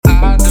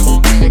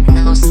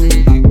no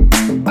sleep.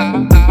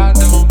 I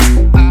don't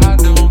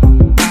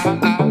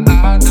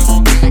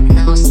get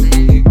no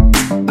sleep.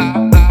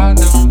 I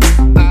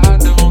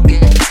don't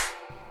get.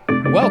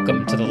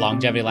 Welcome to the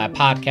Longevity Lab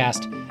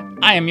podcast.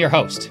 I am your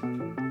host,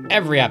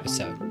 every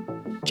episode,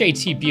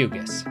 JT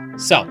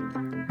Bugas. So,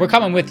 we're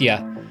coming with you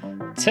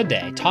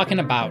today talking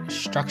about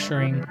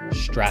structuring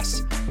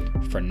stress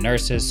for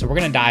nurses. So we're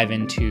going to dive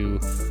into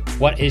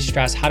what is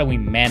stress, how do we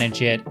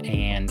manage it,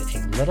 and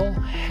a little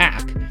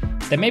hack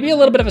that may be a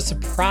little bit of a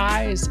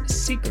surprise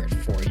secret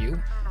for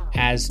you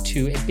as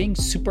to it being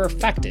super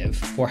effective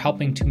for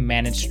helping to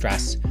manage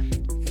stress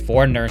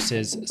for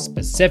nurses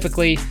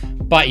specifically.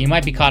 But you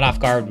might be caught off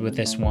guard with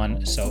this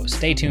one, so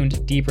stay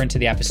tuned deeper into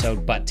the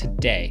episode. But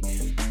today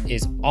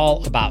is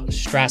all about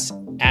stress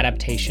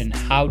adaptation.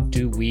 How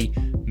do we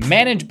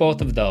manage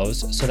both of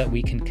those so that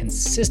we can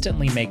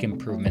consistently make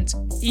improvements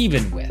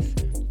even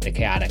with the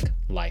chaotic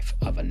life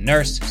of a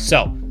nurse?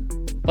 So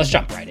let's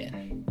jump right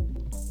in.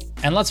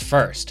 And let's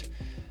first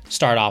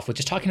start off with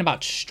just talking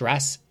about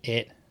stress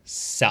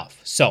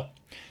itself. So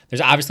there's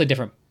obviously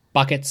different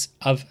buckets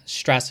of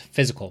stress: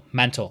 physical,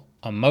 mental,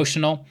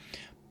 emotional.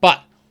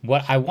 But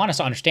what I want us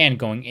to understand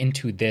going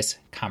into this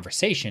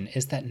conversation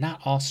is that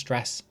not all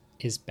stress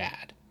is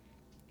bad.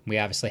 We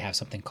obviously have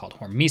something called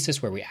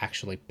hormesis, where we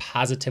actually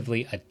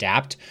positively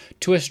adapt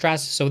to a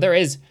stress. So there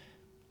is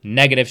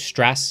negative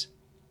stress,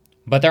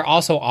 but there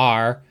also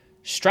are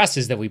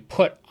stresses that we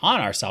put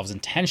on ourselves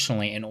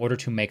intentionally in order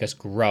to make us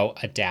grow,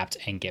 adapt,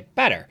 and get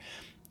better.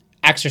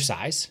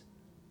 Exercise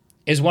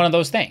is one of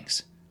those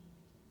things.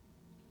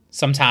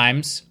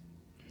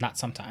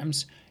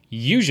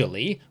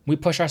 Usually we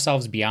push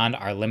ourselves beyond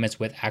our limits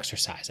with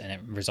exercise, and it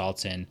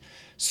results in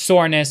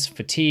soreness,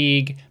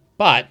 fatigue,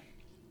 but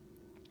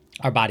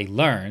our body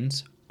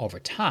learns over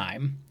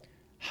time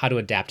how to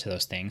adapt to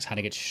those things, how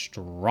to get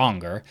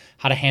stronger,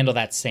 how to handle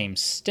that same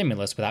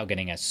stimulus without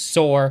getting as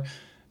sore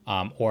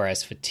or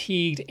as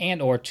fatigued,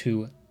 and or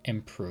to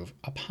improve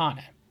upon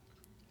it.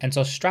 And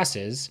so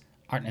stresses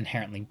aren't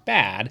inherently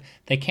bad.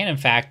 They can, in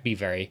fact, be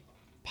very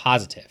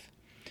positive.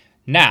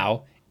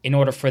 Now, in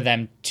order for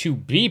them to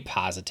be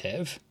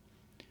positive,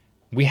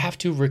 we have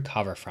to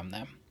recover from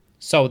them.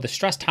 So the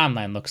stress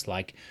timeline looks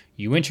like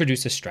you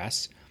introduce a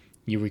stress,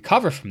 you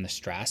recover from the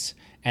stress,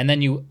 and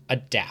then you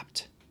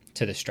adapt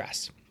to the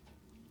stress.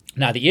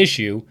 Now, the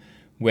issue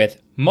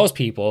with most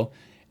people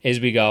is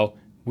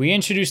we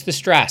introduce the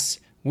stress,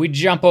 we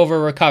jump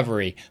over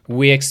recovery,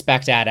 we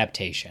expect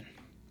adaptation.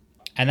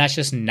 And that's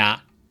just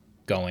not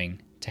going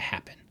to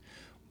happen.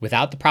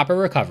 Without the proper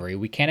recovery,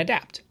 we can't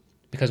adapt,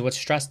 because what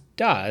stress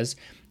does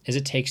is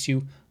it takes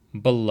you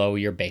below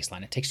your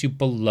baseline. It takes you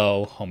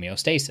below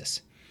homeostasis.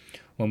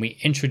 When we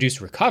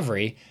introduce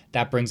recovery,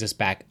 that brings us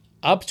back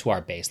up to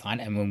our baseline.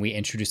 And when we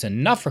introduce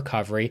enough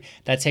recovery,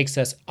 that takes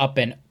us up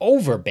and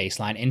over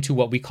baseline into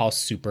what we call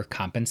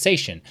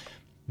supercompensation.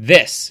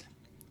 This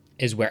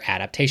is where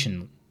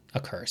adaptation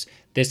occurs.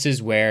 This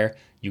is where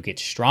you get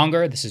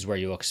stronger. This is where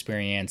you'll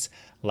experience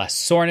less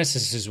soreness.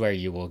 This is where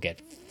you will get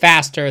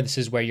faster. This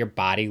is where your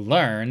body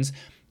learns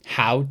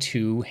how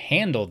to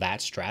handle that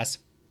stress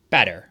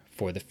better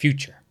for the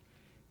future.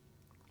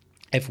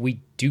 If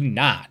we do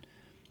not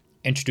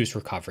introduce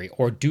recovery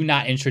or do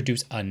not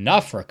introduce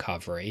enough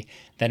recovery,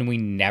 then we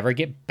never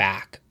get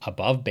back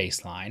above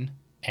baseline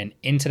and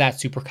into that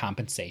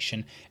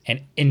supercompensation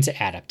and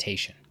into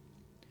adaptation.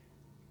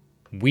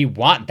 We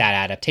want that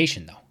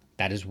adaptation, though.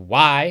 That is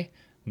why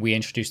we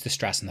introduce the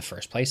stress in the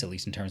first place, at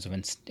least in terms of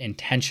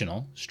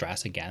intentional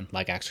stress, again,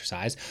 like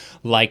exercise,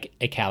 like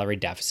a calorie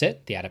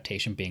deficit, the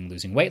adaptation being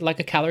losing weight,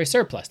 like a calorie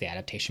surplus, the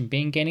adaptation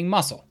being gaining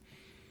muscle.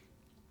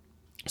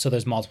 So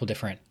there's multiple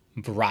different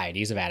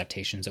varieties of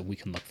adaptations that we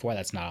can look for.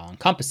 That's not all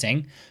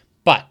encompassing.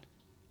 But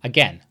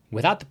again,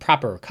 without the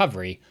proper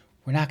recovery,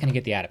 we're not going to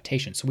get the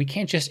adaptation. So we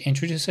can't just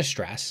introduce a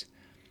stress,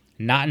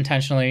 not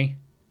intentionally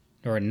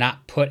or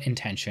not put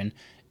intention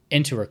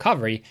into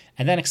recovery,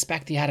 and then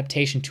expect the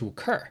adaptation to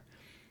occur.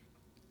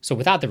 So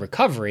without the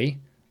recovery,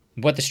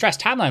 what the stress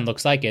timeline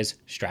looks like is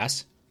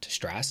stress to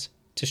stress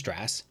to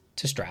stress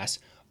to stress,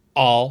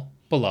 all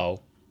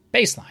below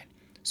baseline.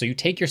 So you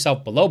take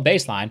yourself below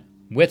baseline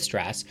with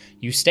stress,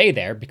 you stay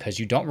there because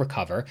you don't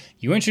recover,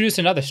 you introduce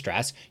another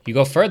stress, you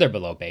go further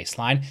below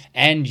baseline,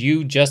 and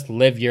you just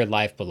live your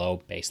life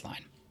below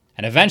baseline.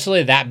 And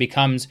eventually that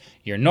becomes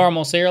your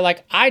normal, so you're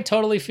like, I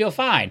totally feel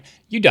fine.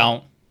 You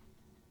don't.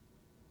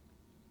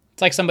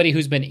 It's like somebody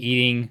who's been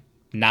eating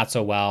not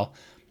so well,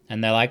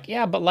 and they're like,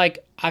 yeah, but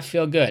like, I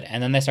feel good.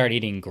 And then they start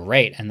eating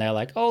great, and they're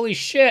like, holy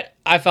shit,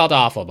 I felt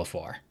awful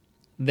before.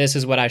 This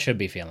is what I should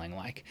be feeling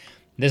like.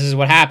 This is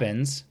what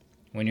happens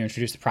when you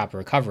introduce the proper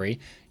recovery.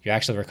 You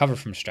actually recover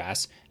from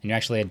stress, and you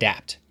actually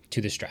adapt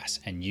to the stress,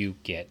 and you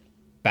get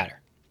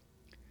better.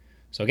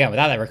 So again,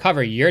 without that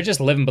recovery, you're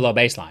just living below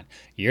baseline.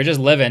 You're just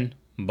living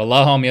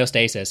below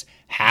homeostasis,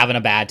 having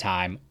a bad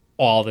time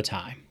all the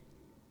time.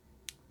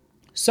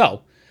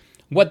 So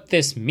what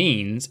this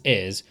means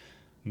is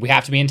we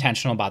have to be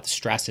intentional about the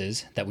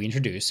stresses that we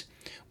introduce.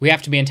 We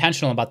have to be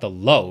intentional about the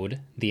load,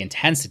 the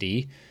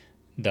intensity,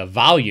 the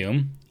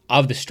volume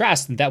of the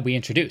stress that we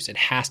introduce. It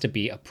has to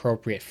be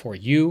appropriate for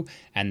you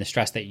and the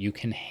stress that you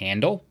can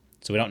handle.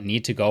 So we don't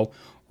need to go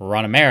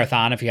run a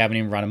marathon if you haven't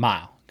even run a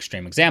mile.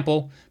 Extreme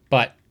example,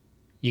 but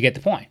you get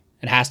the point.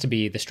 It has to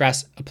be, the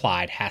stress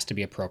applied has to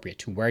be appropriate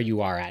to where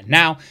you are at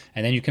now,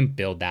 and then you can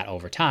build that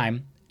over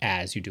time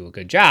as you do a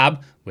good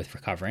job with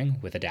recovering,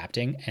 with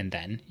adapting, and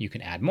then you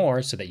can add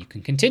more so that you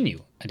can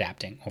continue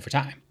adapting over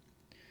time.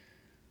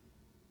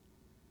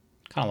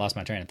 Kind of lost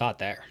my train of thought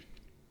there.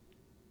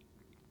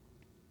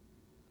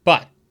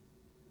 But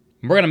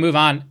we're going to move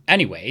on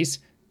anyways,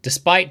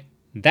 despite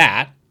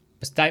my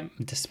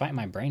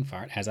brain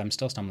fart, as I'm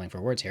still stumbling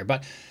for words here.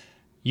 But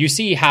you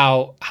see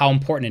how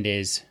important it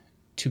is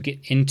to get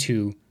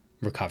into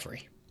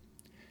recovery.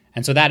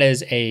 And so that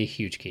is a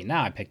huge key.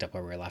 Now I picked up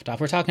where we left off.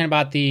 We're talking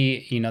about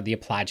the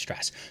applied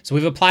stress. So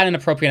we've applied an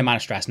appropriate amount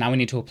of stress. Now we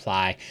need to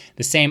apply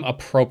the same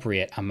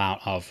appropriate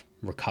amount of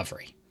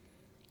recovery.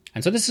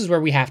 And so this is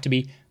where we have to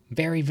be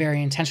very,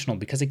 very intentional,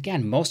 because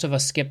again, most of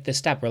us skip this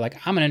step. We're like,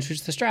 I'm going to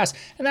introduce the stress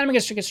and then I'm going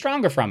to get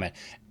stronger from it.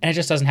 And it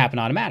just doesn't happen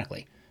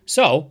automatically.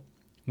 So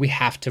we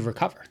have to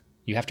recover.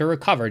 You have to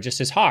recover just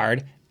as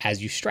hard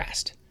as you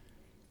stressed.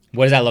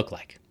 What does that look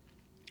like?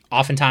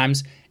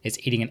 Oftentimes, it's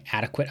eating an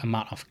adequate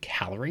amount of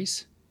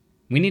calories.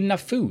 We need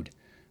enough food.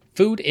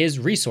 Food is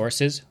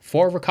resources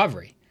for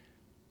recovery.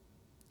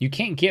 You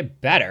can't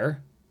get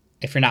better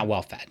if you're not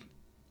well fed.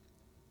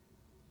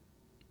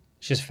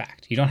 It's just a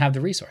fact. You don't have the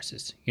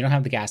resources. You don't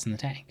have the gas in the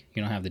tank.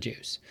 You don't have the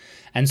juice.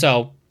 And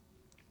so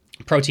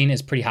protein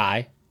is pretty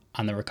high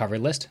on the recovery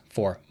list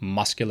for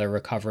muscular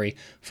recovery,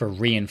 for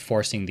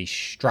reinforcing the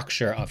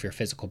structure of your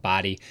physical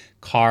body.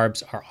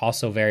 Carbs are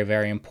also very,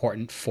 very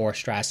important for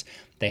stress.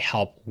 They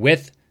help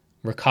with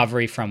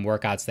recovery from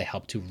workouts. They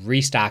help to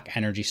restock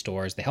energy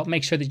stores. They help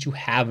make sure that you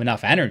have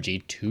enough energy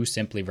to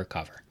simply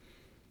recover.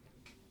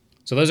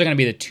 So those are going to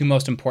be the two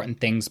most important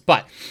things.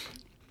 But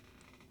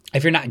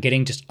if you're not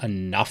getting just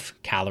enough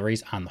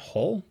calories on the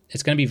whole,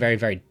 it's going to be very,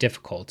 very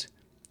difficult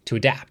to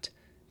adapt,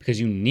 because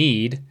you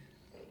need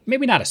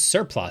maybe not a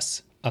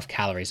surplus of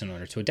calories in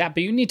order to adapt,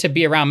 but you need to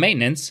be around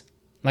maintenance.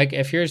 Like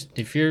if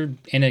you're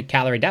in a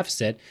calorie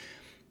deficit,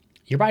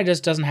 your body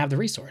just doesn't have the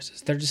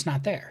resources. They're just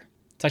not there.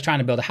 It's like trying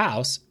to build a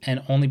house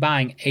and only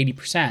buying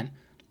 80%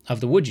 of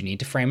the wood you need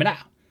to frame it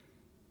out.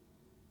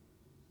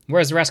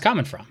 Where's the rest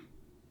coming from?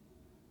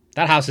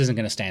 That house isn't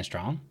going to stand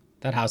strong.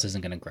 That house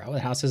isn't going to grow.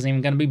 That house isn't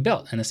even going to be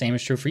built. And the same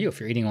is true for you. If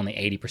you're eating only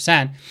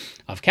 80%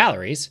 of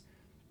calories,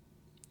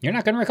 you're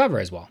not going to recover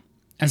as well.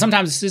 And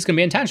sometimes this is going to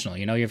be intentional.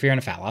 If you're in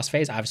a fat loss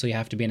phase, obviously you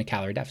have to be in a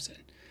calorie deficit.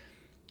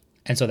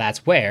 And so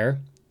that's where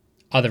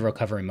other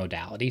recovery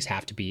modalities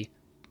have to be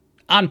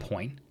on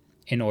point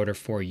in order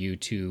for you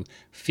to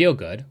feel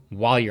good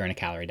while you're in a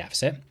calorie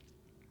deficit.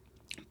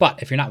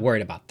 But if you're not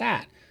worried about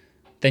that,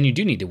 then you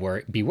do need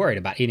to be worried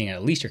about eating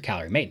at least your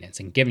calorie maintenance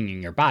and giving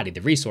your body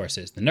the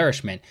resources, the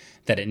nourishment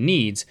that it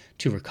needs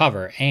to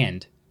recover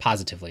and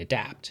positively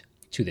adapt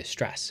to this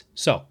stress.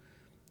 So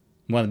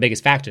one of the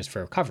biggest factors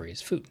for recovery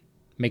is food.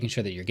 Making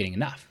sure that you're getting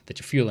enough, that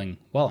you're fueling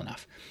well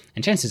enough.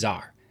 And chances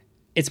are,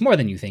 it's more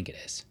than you think it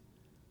is.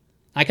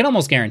 I can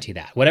almost guarantee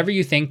that. Whatever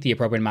you think the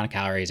appropriate amount of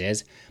calories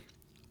is,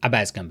 I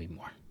bet it's going to be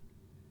more.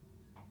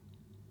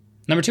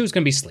 Number 2 is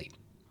going to be sleep.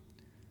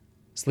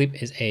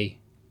 Sleep is a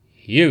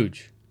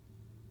huge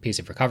piece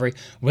of recovery.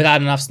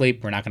 Without enough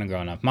sleep, we're not going to grow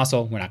enough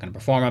muscle. We're not going to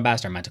perform our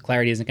best. Our mental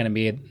clarity isn't going to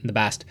be the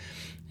best.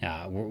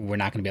 We're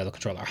not going to be able to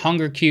control our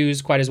hunger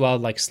cues quite as well.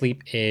 Like,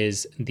 sleep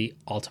is the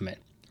ultimate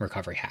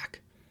recovery hack.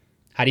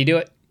 How do you do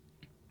it?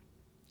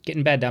 Get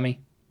in bed,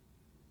 dummy.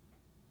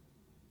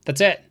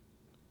 That's it.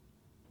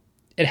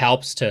 It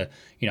helps to,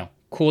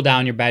 cool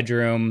down your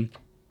bedroom,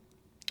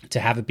 to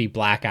have it be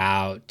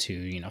blackout,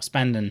 to,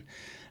 spend an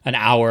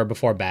hour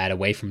before bed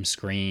away from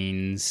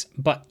screens.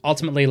 But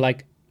ultimately,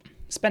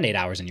 spend 8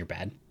 hours in your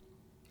bed,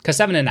 because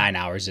 7 to 9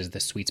 hours is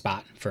the sweet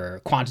spot for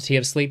quantity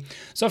of sleep.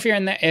 So if you're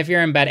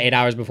in bed 8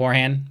 hours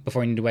beforehand,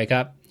 before you need to wake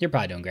up, you're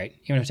probably doing great.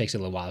 Even if it takes you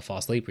a little while to fall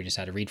asleep, or you just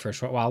had to read for a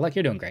short while,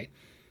 you're doing great.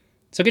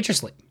 So get your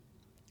sleep.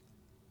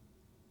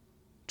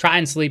 Try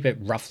and sleep at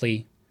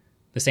roughly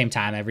the same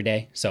time every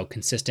day. So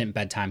consistent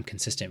bedtime,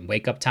 consistent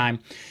wake up time,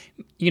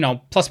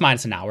 plus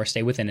minus an hour,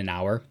 stay within an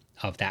hour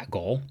of that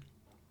goal.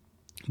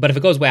 But if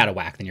it goes way out of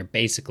whack, then you're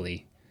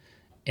basically,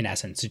 in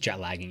essence, jet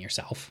lagging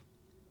yourself.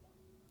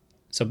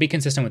 So be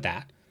consistent with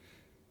that.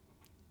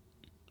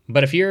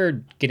 But if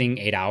you're getting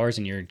 8 hours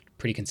and you're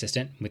pretty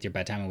consistent with your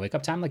bedtime and wake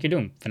up time, you're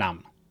doing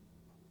phenomenal.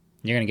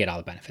 You're going to get all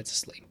the benefits of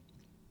sleep.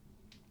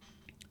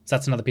 So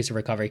that's another piece of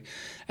recovery.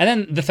 And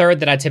then the third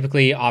that I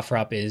typically offer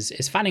up is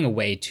finding a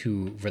way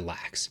to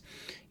relax.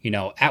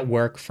 At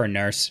work for a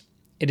nurse,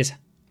 it is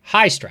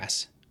high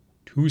stress,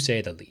 to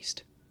say the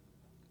least.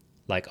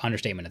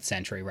 Understatement of the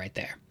century right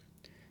there.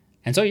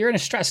 And so you're in a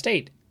stress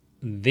state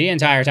the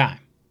entire time.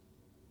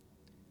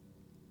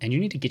 And you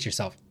need to get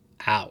yourself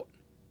out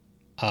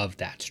of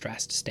that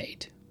stressed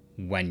state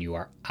when you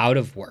are out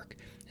of work.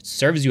 It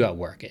serves you at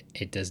work.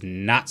 It does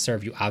not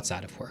serve you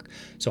outside of work.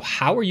 So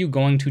how are you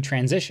going to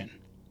transition?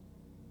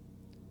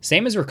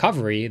 Same as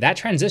recovery, that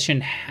transition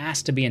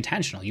has to be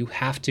intentional. You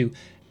have to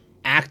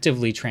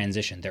actively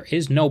transition. There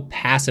is no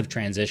passive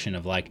transition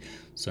of like,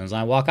 as soon as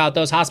I walk out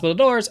those hospital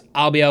doors,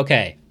 I'll be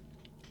okay.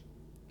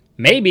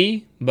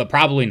 Maybe, but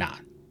probably not.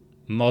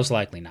 Most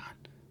likely not.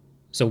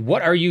 So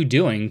what are you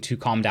doing to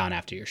calm down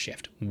after your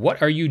shift?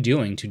 What are you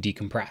doing to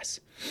decompress?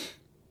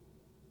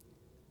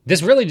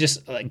 This really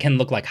just can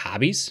look like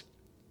hobbies.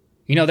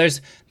 You know,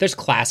 there's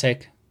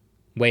classic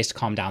ways to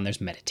calm down. There's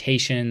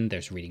meditation,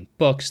 there's reading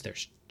books,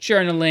 there's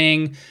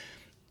journaling,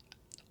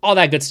 all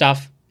that good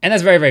stuff. And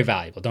that's very, very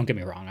valuable. Don't get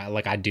me wrong.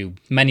 I do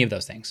many of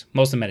those things,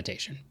 most of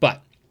meditation.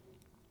 But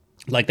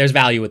like there's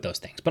value with those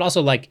things. But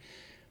also like,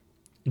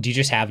 do you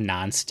just have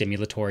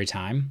non-stimulatory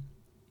time?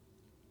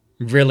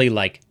 Really,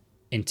 like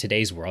in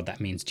today's world, that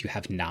means do you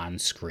have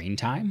non-screen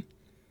time?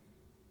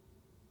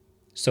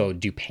 So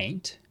do you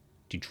paint?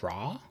 Do you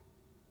draw?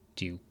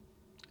 Do you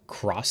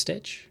cross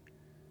stitch?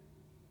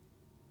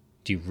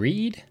 Do you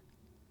read?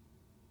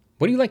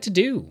 What do you like to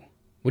do?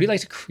 What do you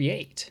like to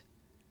create?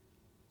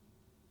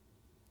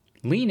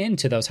 Lean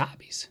into those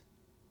hobbies.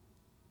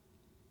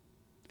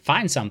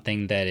 Find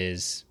something that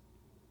is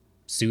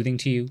soothing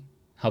to you,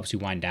 helps you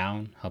wind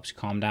down, helps you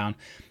calm down,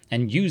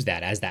 and use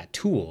that as that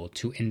tool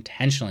to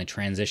intentionally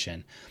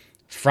transition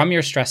from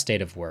your stress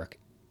state of work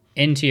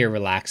into your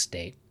relaxed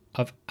state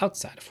of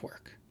outside of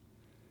work.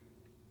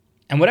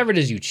 And whatever it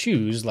is you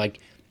choose, like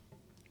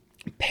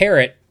pair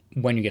it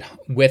when you get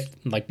with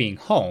like being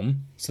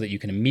home so that you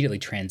can immediately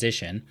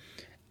transition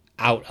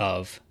out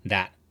of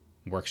that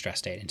work stress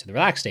state into the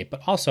relaxed state.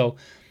 But also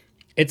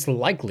it's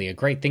likely a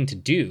great thing to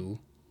do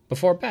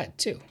before bed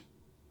too,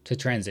 to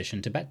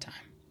transition to bedtime,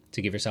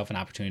 to give yourself an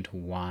opportunity to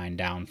wind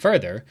down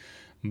further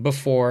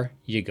before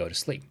you go to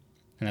sleep.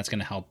 And that's going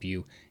to help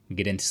you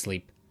get into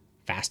sleep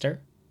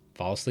faster,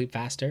 fall asleep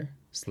faster,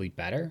 sleep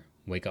better,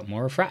 wake up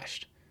more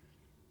refreshed.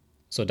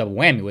 So double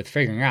whammy with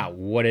figuring out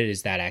what it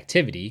is that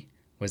activity,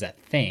 was that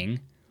thing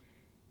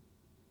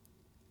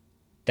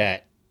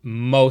that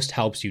most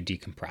helps you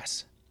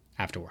decompress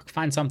after work.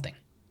 Find something.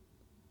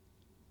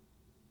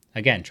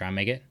 Again, try and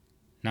make it.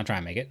 Not try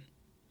and make it.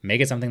 Make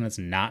it something that's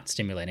not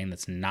stimulating,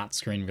 that's not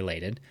screen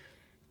related,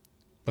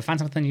 but find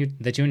something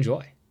that you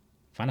enjoy.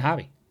 Find a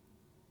hobby.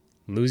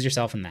 Lose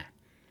yourself in that.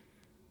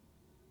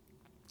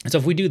 And so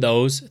if we do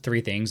those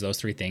three things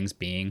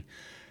being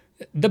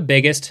the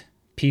biggest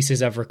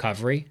pieces of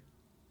recovery,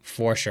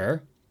 for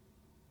sure.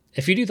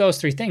 If you do those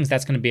three things,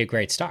 that's going to be a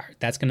great start.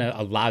 That's going to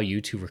allow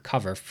you to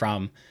recover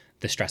from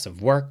the stress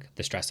of work,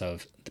 the stress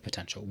of the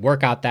potential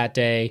workout that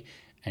day,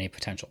 any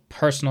potential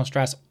personal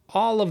stress,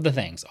 all of the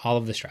things, all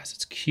of the stress.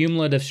 It's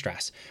cumulative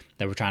stress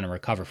that we're trying to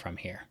recover from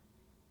here.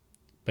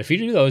 But if you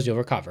do those, you'll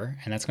recover,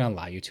 and that's going to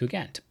allow you to,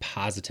 again, to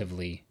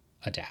positively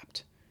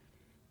adapt.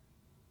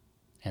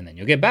 And then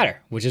you'll get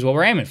better, which is what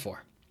we're aiming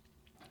for.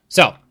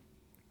 So,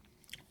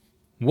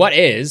 what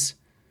is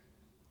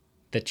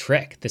the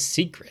trick, the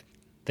secret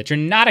that you're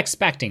not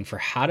expecting for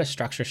how to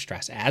structure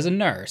stress as a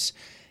nurse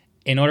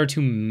in order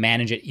to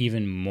manage it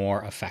even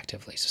more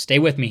effectively? So stay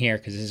with me here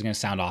because this is going to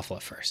sound awful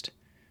at first.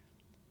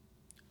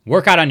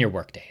 Work out on your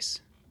work days.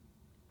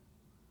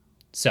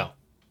 So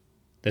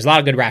there's a lot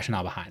of good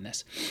rationale behind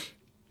this.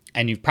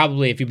 And you've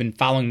probably, if you've been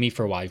following me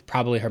for a while, you've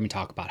probably heard me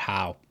talk about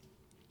how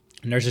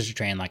nurses should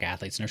train like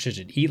athletes. Nurses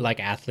should eat like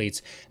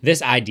athletes.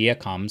 This idea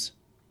comes,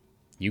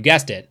 you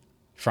guessed it,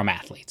 from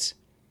athletes.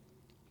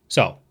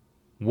 So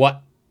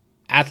what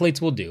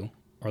athletes will do,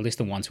 or at least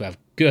the ones who have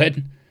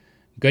good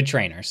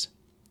trainers,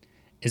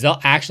 is they'll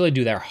actually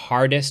do their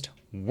hardest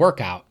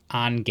workout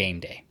on game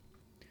day.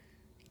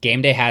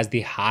 Game day has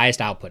the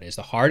highest output. It's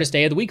the hardest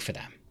day of the week for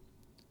them.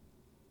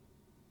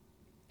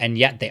 And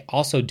yet they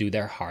also do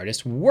their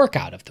hardest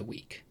workout of the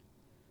week.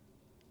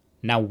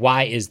 Now,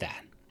 why is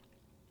that?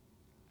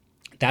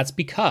 That's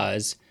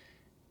because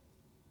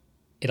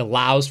it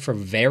allows for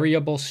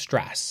variable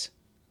stress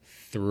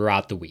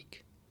throughout the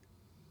week,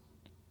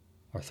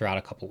 or throughout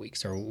a couple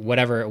weeks, or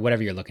whatever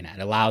you're looking at.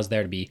 It allows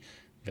there to be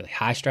really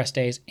high stress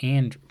days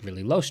and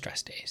really low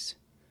stress days,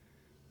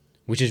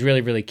 which is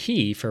really, really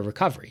key for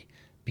recovery.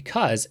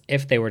 Because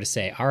if they were to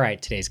say, all right,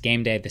 today's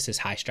game day, this is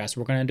high stress,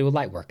 we're going to do a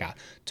light workout.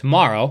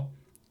 Tomorrow,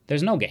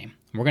 there's no game.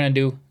 We're going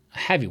to do a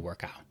heavy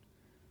workout.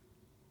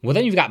 Well,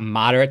 then you've got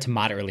moderate to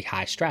moderately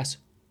high stress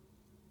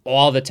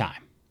all the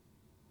time.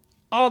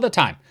 All the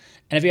time.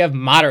 And if you have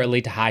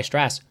moderately to high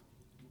stress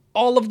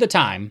all of the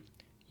time,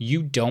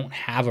 you don't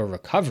have a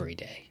recovery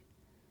day.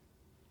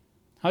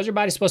 How's your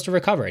body supposed to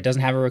recover? It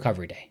doesn't have a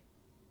recovery day.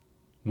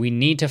 We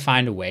need to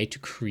find a way to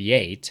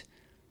create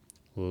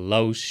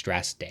low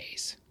stress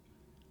days,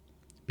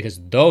 because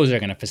those are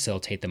going to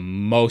facilitate the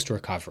most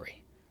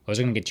recovery. Those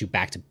are going to get you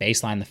back to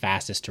baseline the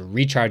fastest, to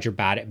recharge your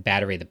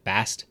battery the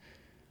best.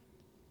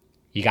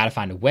 You got to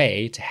find a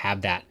way to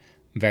have that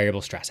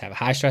variable stress. Have a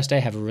high stress day,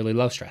 have a really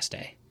low stress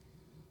day.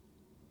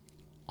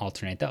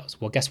 Alternate those.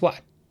 Well, guess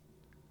what?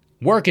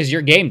 Work is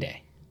your game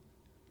day.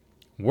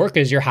 Work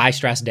is your high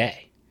stress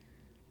day.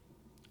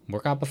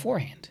 Work out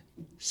beforehand.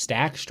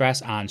 Stack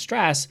stress on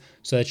stress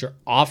so that your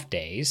off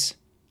days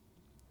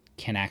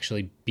can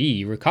actually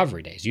be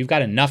recovery days. You've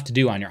got enough to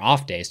do on your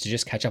off days to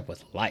just catch up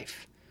with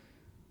life.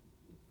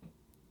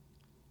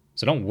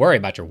 So don't worry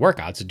about your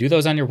workouts. Do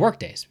those on your work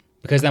days.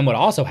 Because then what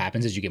also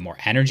happens is you get more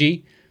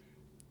energy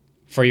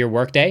for your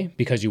work day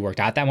because you worked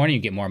out that morning.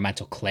 You get more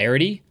mental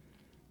clarity.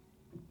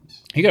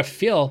 You're going to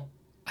feel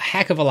a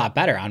heck of a lot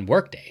better on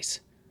work days.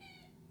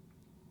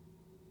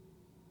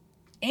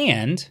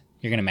 And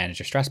you're going to manage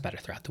your stress better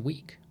throughout the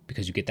week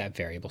because you get that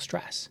variable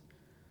stress.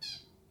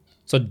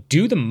 So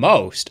do the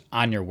most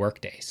on your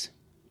work days.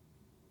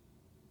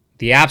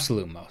 The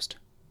absolute most.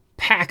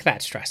 Pack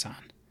that stress on.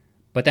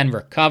 But then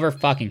recover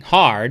fucking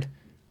hard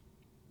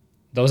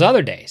those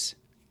other days.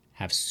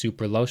 Have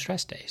super low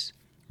stress days.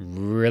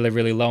 Really,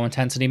 really low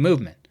intensity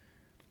movement.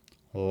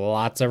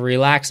 Lots of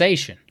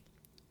relaxation.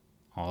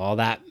 All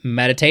that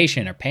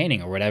meditation or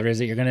painting or whatever it is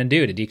that you're going to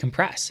do to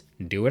decompress.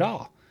 Do it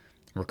all.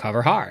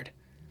 Recover hard.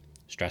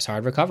 Stress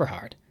hard, recover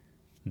hard.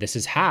 This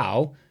is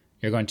how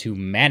you're going to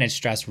manage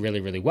stress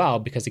really, really well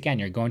because, again,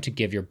 you're going to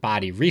give your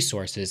body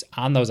resources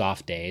on those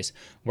off days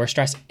where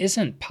stress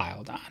isn't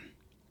piled on.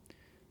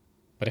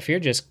 But if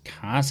you're just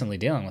constantly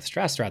dealing with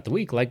stress throughout the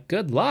week, like,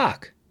 good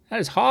luck. That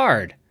is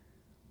hard.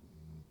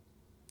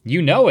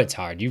 You know it's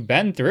hard. You've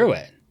been through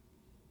it.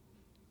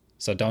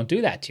 So don't do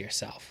that to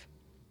yourself.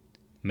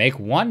 Make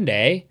one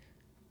day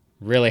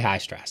really high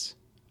stress.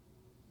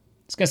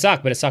 It's going to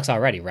suck, but it sucks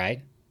already,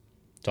 right?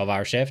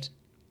 12-hour shift,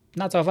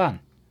 not so fun.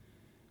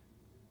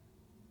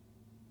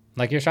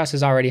 Like, your stress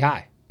is already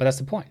high, but that's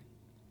the point.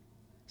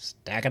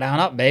 Stack it on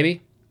up,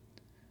 baby.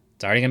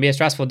 It's already going to be a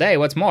stressful day.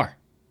 What's more?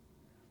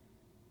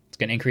 It's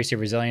going to increase your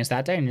resilience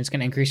that day, and it's going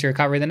to increase your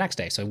recovery the next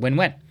day. So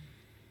win-win.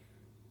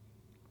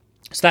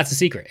 So that's the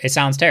secret. It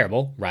sounds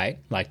terrible, right?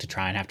 Like to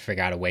try and have to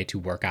figure out a way to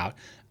work out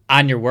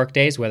on your work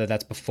days, whether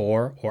that's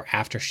before or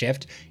after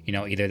shift. You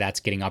know, either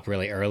that's getting up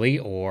really early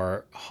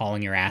or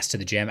hauling your ass to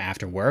the gym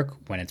after work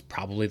when it's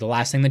probably the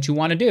last thing that you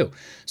want to do.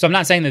 So I'm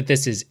not saying that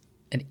this is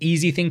an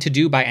easy thing to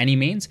do by any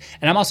means.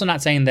 And I'm also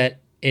not saying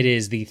that it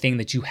is the thing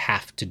that you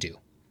have to do.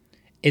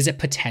 Is it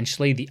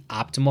potentially the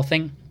optimal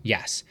thing?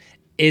 Yes.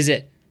 Is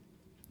it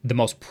the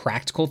most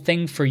practical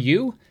thing for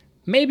you?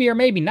 Maybe or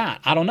maybe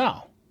not. I don't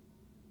know.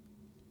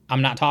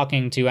 I'm not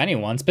talking to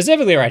anyone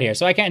specifically right here,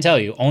 so I can't tell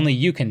you. Only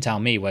you can tell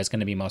me what's going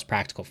to be most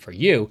practical for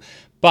you.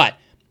 But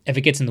if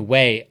it gets in the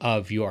way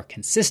of your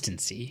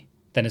consistency,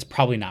 then it's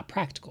probably not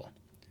practical.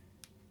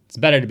 It's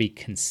better to be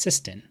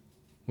consistent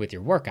with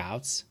your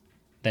workouts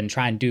than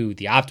try and do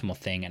the optimal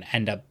thing and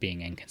end up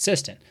being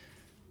inconsistent.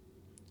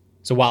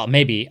 So while it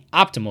may be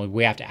optimal,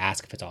 we have to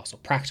ask if it's also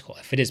practical.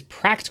 If it is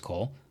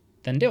practical,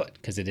 then do it,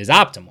 because it is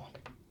optimal.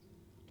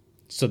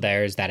 So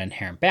there's that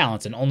inherent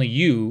balance, and only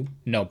you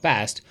know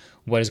best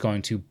what is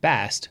going to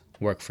best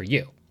work for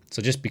you.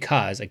 So just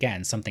because,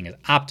 again, something is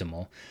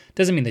optimal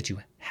doesn't mean that you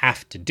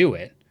have to do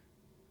it.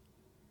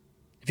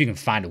 If you can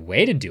find a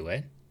way to do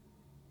it,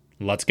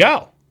 let's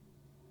go,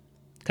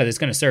 because it's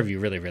going to serve you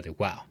really, really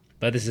well.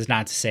 But this is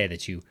not to say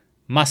that you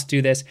must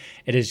do this.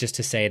 It is just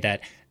to say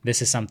that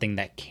this is something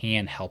that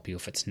can help you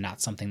if it's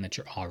not something that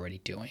you're already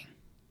doing.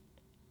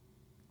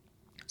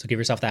 So give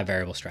yourself that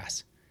variable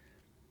stress.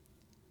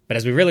 But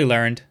as we really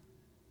learned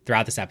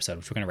throughout this episode,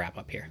 which we're going to wrap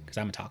up here because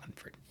I've been talking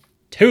for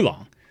too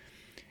long,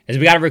 is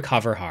we got to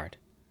recover hard.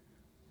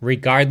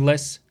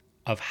 Regardless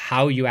of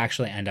how you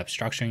actually end up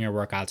structuring your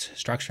workouts,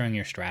 structuring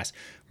your stress,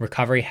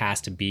 recovery has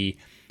to be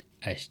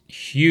a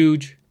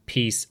huge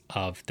piece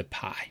of the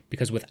pie.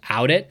 Because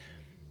without it,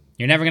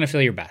 you're never going to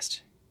feel your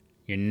best.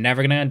 You're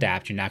never going to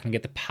adapt. You're not going to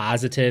get the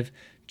positive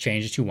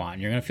change that you want.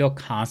 You're going to feel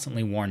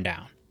constantly worn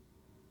down.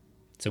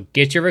 So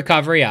get your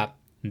recovery up.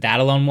 That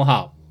alone will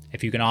help.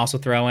 If you can also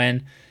throw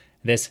in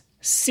this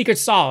secret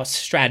sauce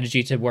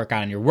strategy to work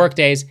out on your work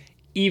days,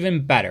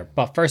 even better.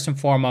 But first and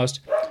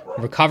foremost,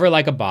 recover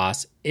like a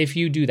boss. If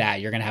you do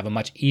that, you're going to have a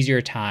much easier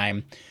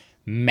time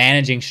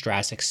managing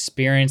stress,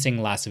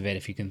 experiencing less of it.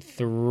 If you can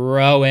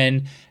throw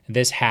in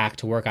this hack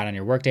to work out on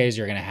your work days,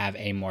 you're going to have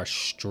a more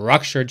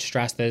structured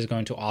stress that is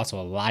going to also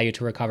allow you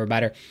to recover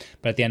better.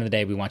 But at the end of the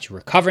day, we want you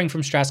recovering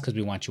from stress because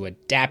we want you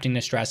adapting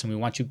to stress and we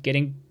want you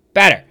getting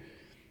better.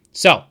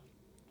 So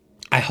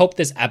I hope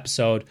this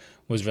episode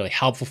was really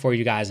helpful for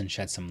you guys and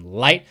shed some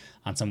light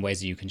on some ways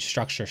that you can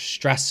structure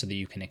stress so that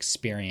you can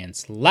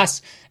experience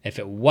less. If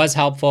it was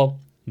helpful,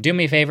 do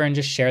me a favor and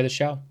just share the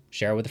show.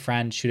 Share it with a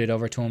friend, shoot it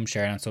over to them,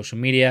 share it on social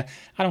media.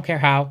 I don't care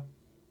how.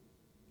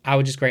 I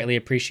would just greatly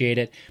appreciate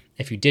it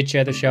if you did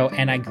share the show,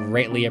 and I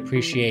greatly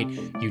appreciate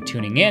you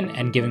tuning in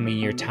and giving me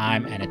your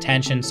time and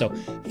attention. So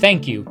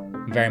thank you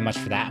very much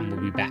for that, and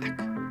we'll be back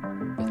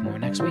with more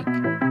next week.